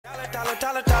Dollar.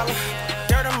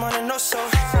 Dirt and money, no soul.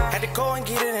 Had to go and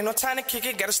get it, ain't no time to kick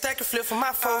it. Got a stack to flip for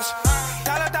my foes.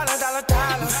 Dollar.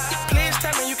 Please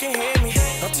tell me you can hear me.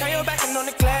 Don't turn your back and don't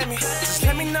neglect me. Just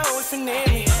let me know if you need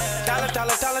me. Dollar.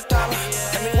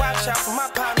 Let me watch out for my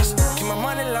partners. Keep my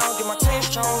money long, get my team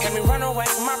strong. Let me run away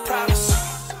from my problems.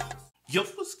 Yo,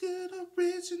 what's good,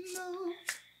 original?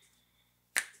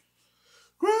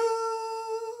 Groove.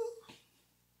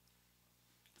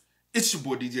 It's your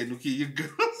boy DJ Nuki, your girl.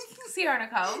 Sierra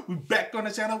Nicole. We back on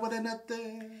the channel with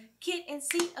another Kid and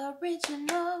C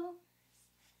original.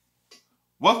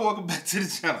 Welcome back to the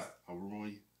channel. I'll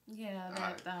ruin you. Yeah,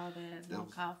 that no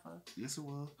coffer. Yes, it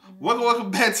was.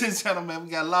 Welcome back to the channel, man. We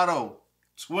got Latto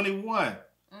 21.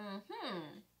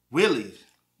 Wheelie.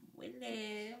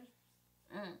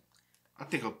 I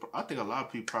think a lot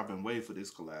of people probably been waiting for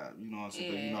this collab. You know what I'm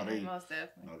saying? Yeah, you know, they most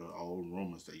definitely. You know the old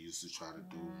rumors they used to try to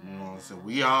do. You know what I'm saying?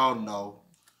 We all know.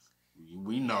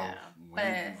 We know.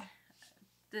 Yeah, but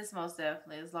this most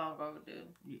definitely is long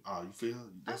overdue. Oh, you feel?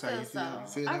 That's how you feel?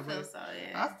 So. You feel that, I feel so,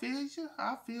 yeah.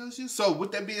 I feel you. So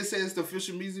with that being said, it's the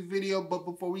official music video. But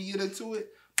before we get into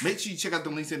it, make sure you check out the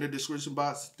links in the description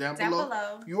box down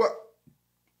below. You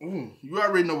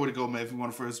already know where to go, man. If you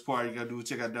want to first part, you gotta do it.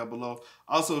 Check out down below.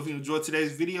 Also, if you enjoyed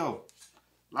today's video,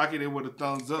 like it in with a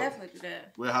thumbs up. Definitely do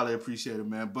that. We'll highly appreciate it,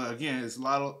 man. But again, it's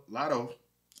Latto,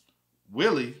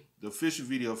 Wheelie, the official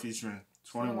video featuring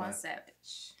 21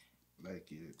 Savage.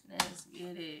 Like it. Let's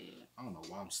get it. I don't know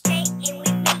why I'm stuck.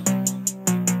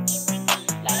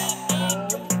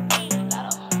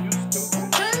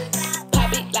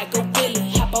 Pop it like a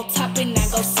Wheelie, hop on top and I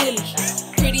go silly.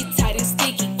 Pretty tight and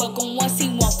sticky, fuck him once he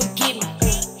won't forgive me.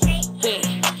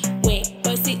 Wet,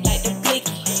 bust it like the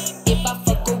blicky. If I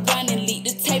fuck around and leak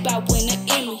the tape, I win an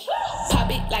Emmy.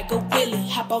 Pop it like a Wheelie,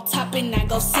 hop on top and I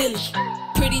go silly.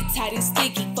 Pretty tight and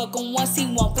sticky, fuck him once he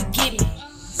won't forgive me.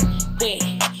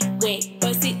 Wet,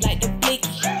 bust it like the blicky.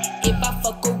 If I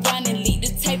fuck around and leak the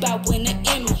tape, I win an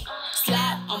Emmy.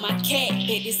 Slide on my cat,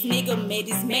 bet this nigga made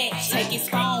his match. Take his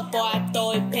phone, boy, I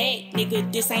throw it back.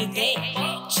 Nigga, this ain't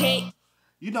that. Check.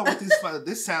 You know what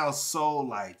this sounds so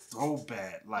like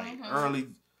throwback, like early,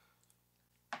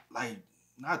 like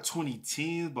not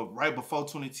 2010s, but right before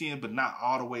 2010, but not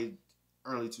all the way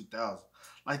early 2000s.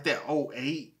 Like that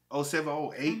 08,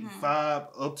 07, 08 vibe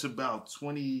up to about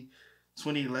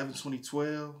 2011,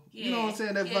 2012. Yeah. You know what I'm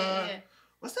saying? That vibe. Yeah.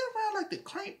 Was that around like the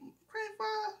crank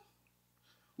vibe?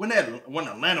 When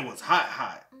Atlanta was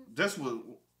hot. That's what.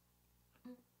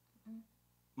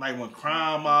 Like when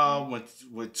Crime Mob,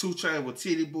 with 2 Chainz, with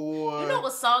Titty Boy. You know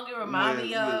what song it remind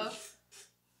me of?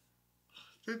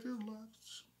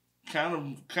 Kind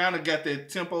of got that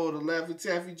tempo of the Laffy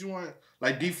Taffy joint,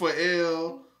 like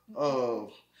D4L.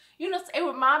 You know, it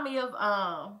remind me of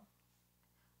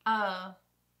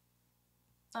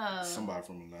somebody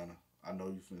from Atlanta. I know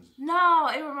you finished. No,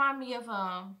 it remind me of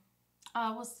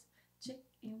what's Chick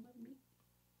in with me?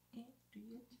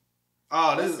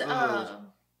 Oh, this is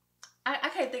I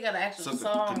can't think of the actual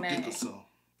song now. Song.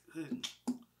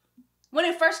 When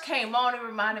it first came on, it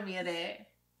reminded me of that.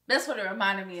 That's what it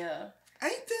reminded me of.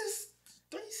 Ain't this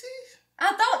 3C?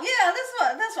 I thought, yeah,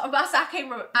 that's what.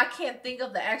 But I can't think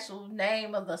of the actual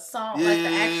name of the song, like the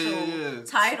actual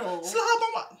title. Is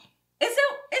it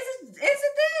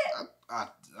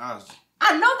that?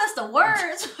 I know that's the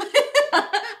words.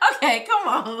 Okay, come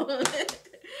on.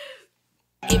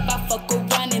 If I fuck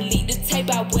around and leak the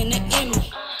tape, I win an Emmy.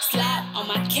 Slide on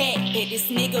my cat, bet this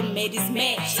nigga made his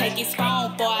match. Take his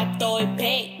phone, boy, I throw it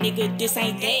back. Nigga, this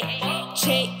ain't that.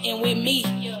 Check in with me.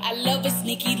 I love a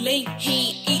sneaky link. He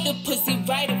ain't eat the pussy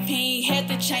right if he ain't had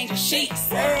to change the sheets.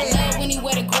 I love when he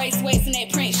wear the gray sweats in that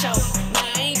print show. Nah,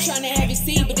 I ain't tryna have you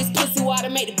see, but this pussy water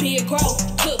make the beard grow.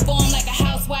 Cook for him like a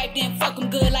housewife, then fuck him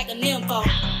good like a nympho.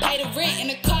 Pay the rent in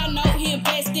the car note, he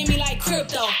invest in me like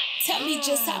crypto. Tell me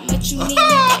just how much you need.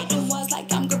 Pay the ones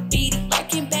like I'm graffiti. I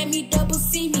can bet me double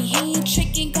see me. He ain't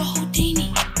tricking, go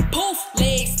Houdini. Poof,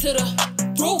 legs to the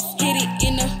roof. Get it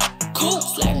in the coop.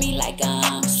 Slurp me like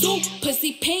I'm soup.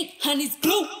 Pussy pink, honey's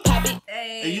blue. Pop it.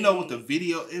 And you know what the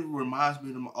video, it reminds me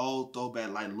of them old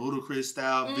throwback like Ludacris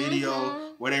style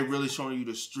video where they really showing you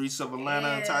the streets of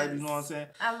Atlanta type, you know what I'm saying?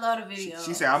 I love the video.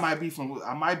 She said I might be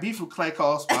from Clay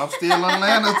Coast, but I'm still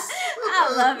Atlanta.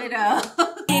 I love it all.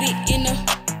 Get it in the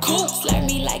coop. Slurp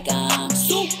me like I'm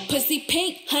soup. Pussy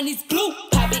pink, honey's blue.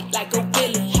 Pop it like a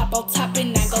Wheelie. Hop on top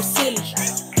and I go silly.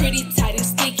 Pretty tight and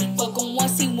sticky. Fuck him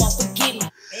once he won't forgive me.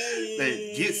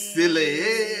 They get silly.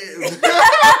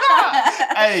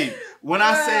 Hey, when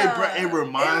I say bro, it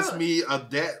reminds me of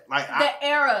that, like the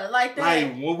era, like that.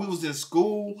 Like when we was in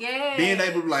school, being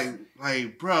able to like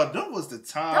Like, bro, that was the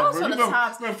time. Those bro. were the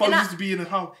times. Remember folks used to be in the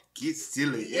house, get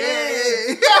silly. Yeah.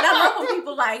 And I love when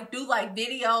people like do like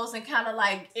videos and kind of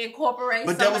like incorporate.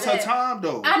 But that was her time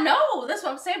though. I know, that's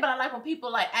what I'm saying. But I like when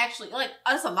people like actually like.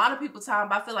 It's a lot of people's time,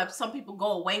 but I feel like some people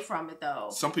go away from it though.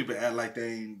 Some people act like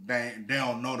they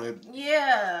don't know that.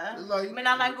 Yeah. Like, I mean,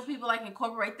 I like when people like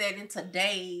incorporate that into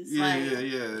days. Yeah, like,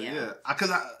 yeah.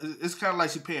 Because it's kind of like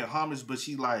she paying homage, but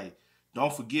she like.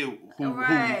 Don't forget who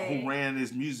ran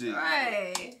this music.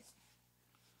 Right.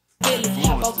 Really,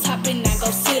 hop on top and I go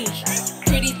silly.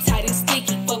 Pretty tight and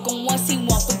sticky. Fuck him once, he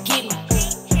won't forget me.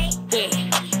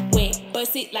 Wet,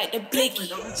 bust it like the blicky.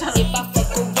 If I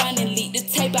fuck around and leak the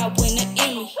tape, I win an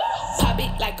Emmy. Pop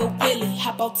it like a Wheelie.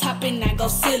 Hop on top and I go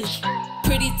silly.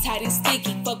 Pretty tight and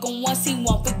sticky. Fuck him once, he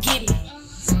won't forget me.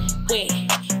 Wet,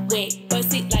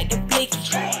 bust it like the blicky.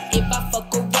 If I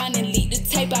fuck around and leak the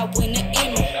tape, I win an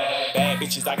Emmy.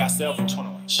 Bitches, I got several.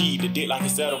 She eat the dick like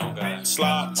it's edible.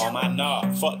 Slide on my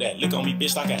knob. Fuck that. Lick on me,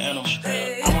 bitch, like an animal.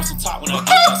 I want some top when I get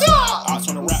that. Ops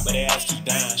wanna rap, but they ass keep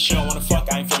dying. She don't wanna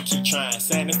fuck, I ain't finna keep trying.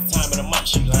 Saying it's the time of the month,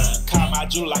 she lying. Caught my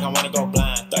jewel like I wanna go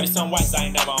blind. 30-some whites, I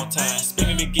ain't never on time.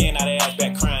 Spinning again, now they ass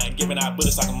back crying. Giving out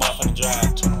bullets like a motherfucking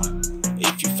drive.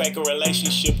 If you fake a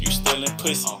relationship, you still in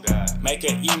pussy. Make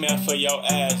an email for your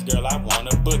ass, girl, I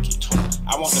wanna book it.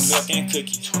 I want the milk and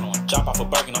cookie. Drop off a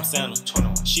Birkin, I'm Santa.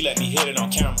 She let me hit it on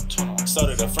camera. So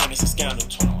did her friend, it's a scandal.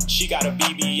 She got a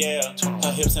BBL.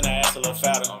 Her hips and her ass a little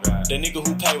fatter. The nigga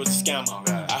who paid was a scammer.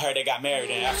 I heard they got married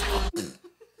in Africa.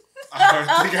 I heard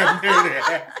they got married in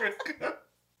Africa.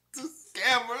 The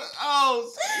scammer.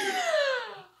 Oh,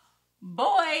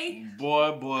 Boy.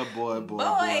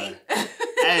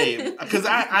 Hey, because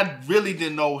I really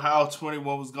didn't know how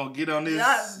 21 was going to get on this.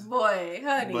 Boy,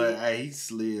 honey. But hey, he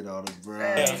slid on it, bro.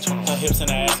 Her hips and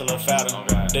her ass a little fatter.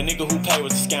 The nigga who paid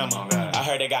was a scammer. I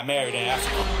heard they got married in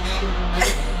Africa.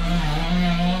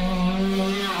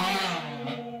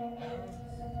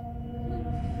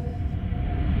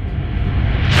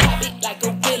 Pop it like a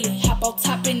Wheelie. Hop on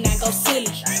top and I go silly.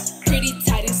 Pretty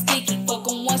tight and sticky. Fuck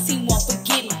him once, he won't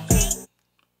forget me.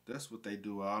 That's what they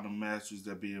do. All the masters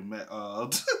that be in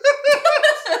Cause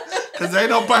ain't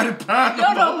nobody buying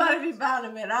them. Don't nobody be buying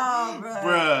them at all, bro.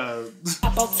 Bruh.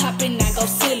 Hop on top and I go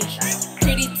silly.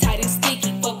 Pretty tight and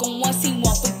sticky. Fuck him once, he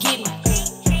won't forget me.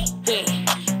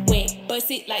 Wet,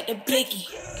 bust it like the blicky.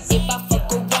 If I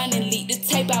fuck around and leak the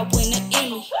tape, I win an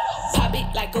Emmy. Pop it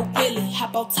like a Wheelie.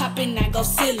 Hop on top and I go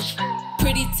silly.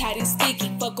 Pretty tight and sticky.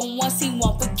 Fuck him once, he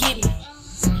won't forget me.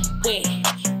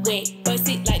 Wet, bust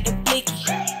it like the blicky.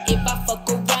 If I fuck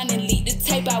around and leak the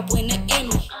tape, I win an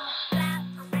Emmy.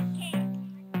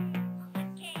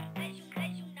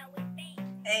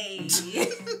 Hey. Get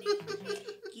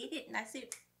it? That's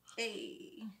it.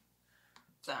 Hey.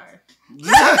 Sorry.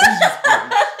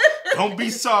 Don't be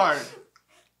sorry.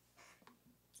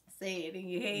 Say it in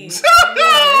your head.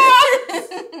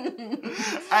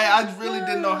 I really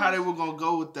didn't know how they were gonna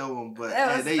go with that one, but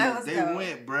they dope.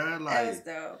 went, bruh. Like, That was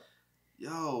dope.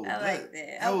 Yo, I like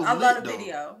that. That was I love the lit,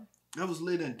 video. That was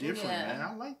lit and different, Yeah. man.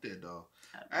 I like that though.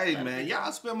 Hey man,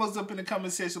 y'all spam us up in the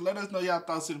comment section. Let us know y'all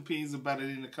thoughts and opinions about it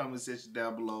in the comment section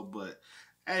down below. But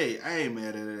hey, I ain't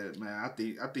mad at that, man. I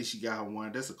think she got her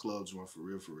one. That's a club joint for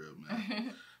real,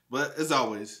 man. But as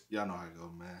always, y'all know how it go,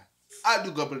 man. I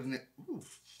do go up in the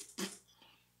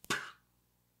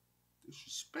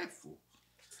disrespectful.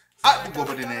 I do go up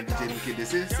in there, DJ Kid.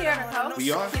 This is we are. We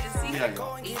are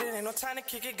y'all. Ain't no time to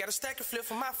kick it. Got a stack of flip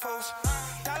for my folks.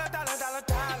 Dollar.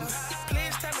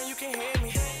 Please tell me you can hear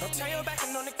me. Don't turn your back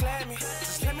and don't neglect me.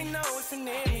 Just let me know if you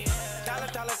need me. Dollar.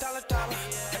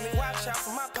 Let me watch out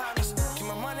for my partner.